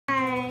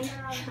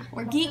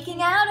We're geeking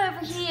out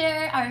over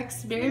here. Our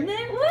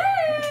experiment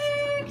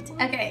worked.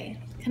 Okay,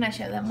 can I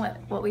show them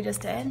what we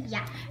just did?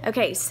 Yeah.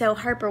 Okay, so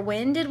Harper,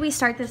 when did we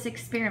start this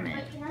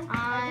experiment?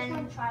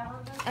 On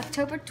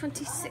October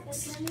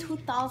 26,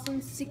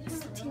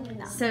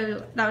 2016.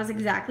 So that was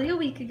exactly a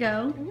week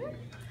ago.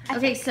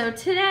 Okay, so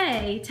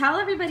today, tell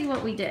everybody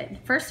what we did.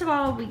 First of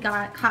all, we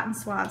got cotton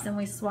swabs and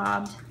we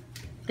swabbed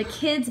the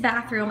kids'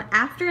 bathroom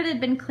after it had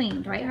been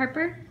cleaned, right,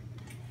 Harper?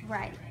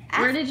 Right.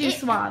 Where did you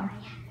swab?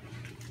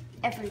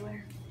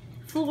 Everywhere.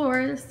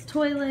 Floors,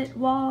 toilet,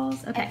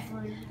 walls. Okay.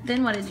 Everywhere.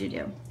 Then what did you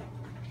do?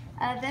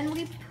 Then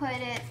we put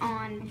it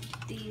on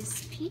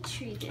these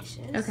Petri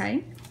dishes.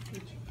 Okay.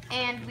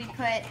 And we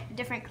put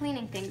different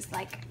cleaning things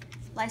like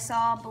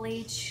Lysol,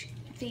 Bleach,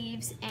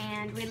 Thieves,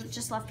 and we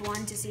just left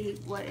one to see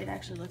what it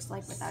actually looks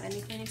like without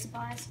any cleaning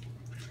supplies.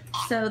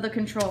 So the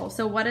control.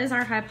 So what was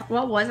our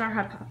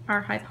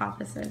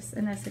hypothesis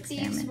in this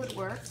experiment? Thieves would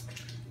work.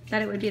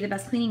 That it would be the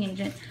best cleaning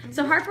agent.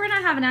 So Harper and I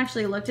haven't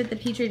actually looked at the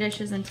Petri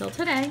dishes until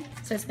today.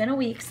 So it's been a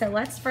week. So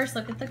let's first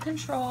look at the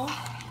control.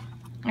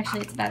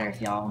 Actually, it's better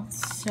if y'all,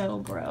 so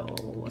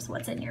gross,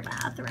 what's in your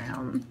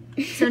bathroom.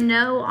 So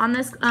no, on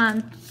this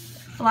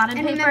blotted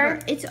paper. Remember,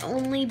 it's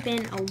only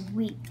been a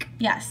week.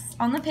 Yes,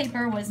 on the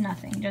paper was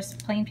nothing,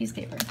 just plain piece of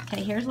paper.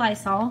 Okay, here's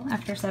Lysol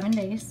after 7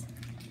 days.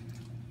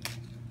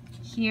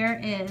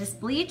 Here is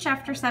Bleach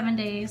after 7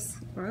 days.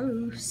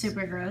 Gross.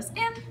 Super gross.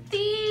 And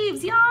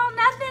Thieves, y'all,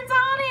 nothing's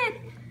on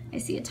it. I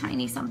see a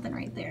tiny something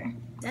right there.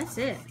 That's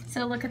it.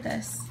 So look at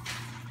this.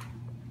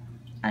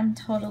 I'm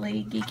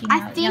totally geeking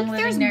out. I think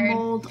there's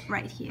mold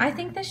right here. I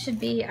think this should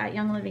be at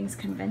Young Living's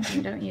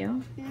convention, don't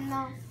you?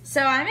 No.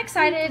 So I'm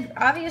excited.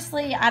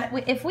 Obviously,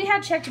 if we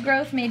had checked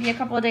growth maybe a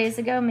couple of days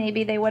ago,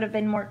 maybe they would have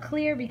been more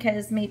clear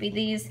because maybe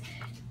these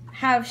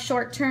have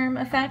short-term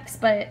effects.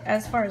 But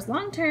as far as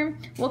long-term,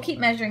 we'll keep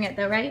measuring it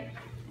though, right?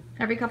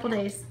 Every couple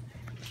days.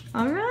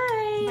 All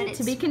right. But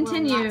to be will not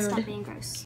continued. stop being gross.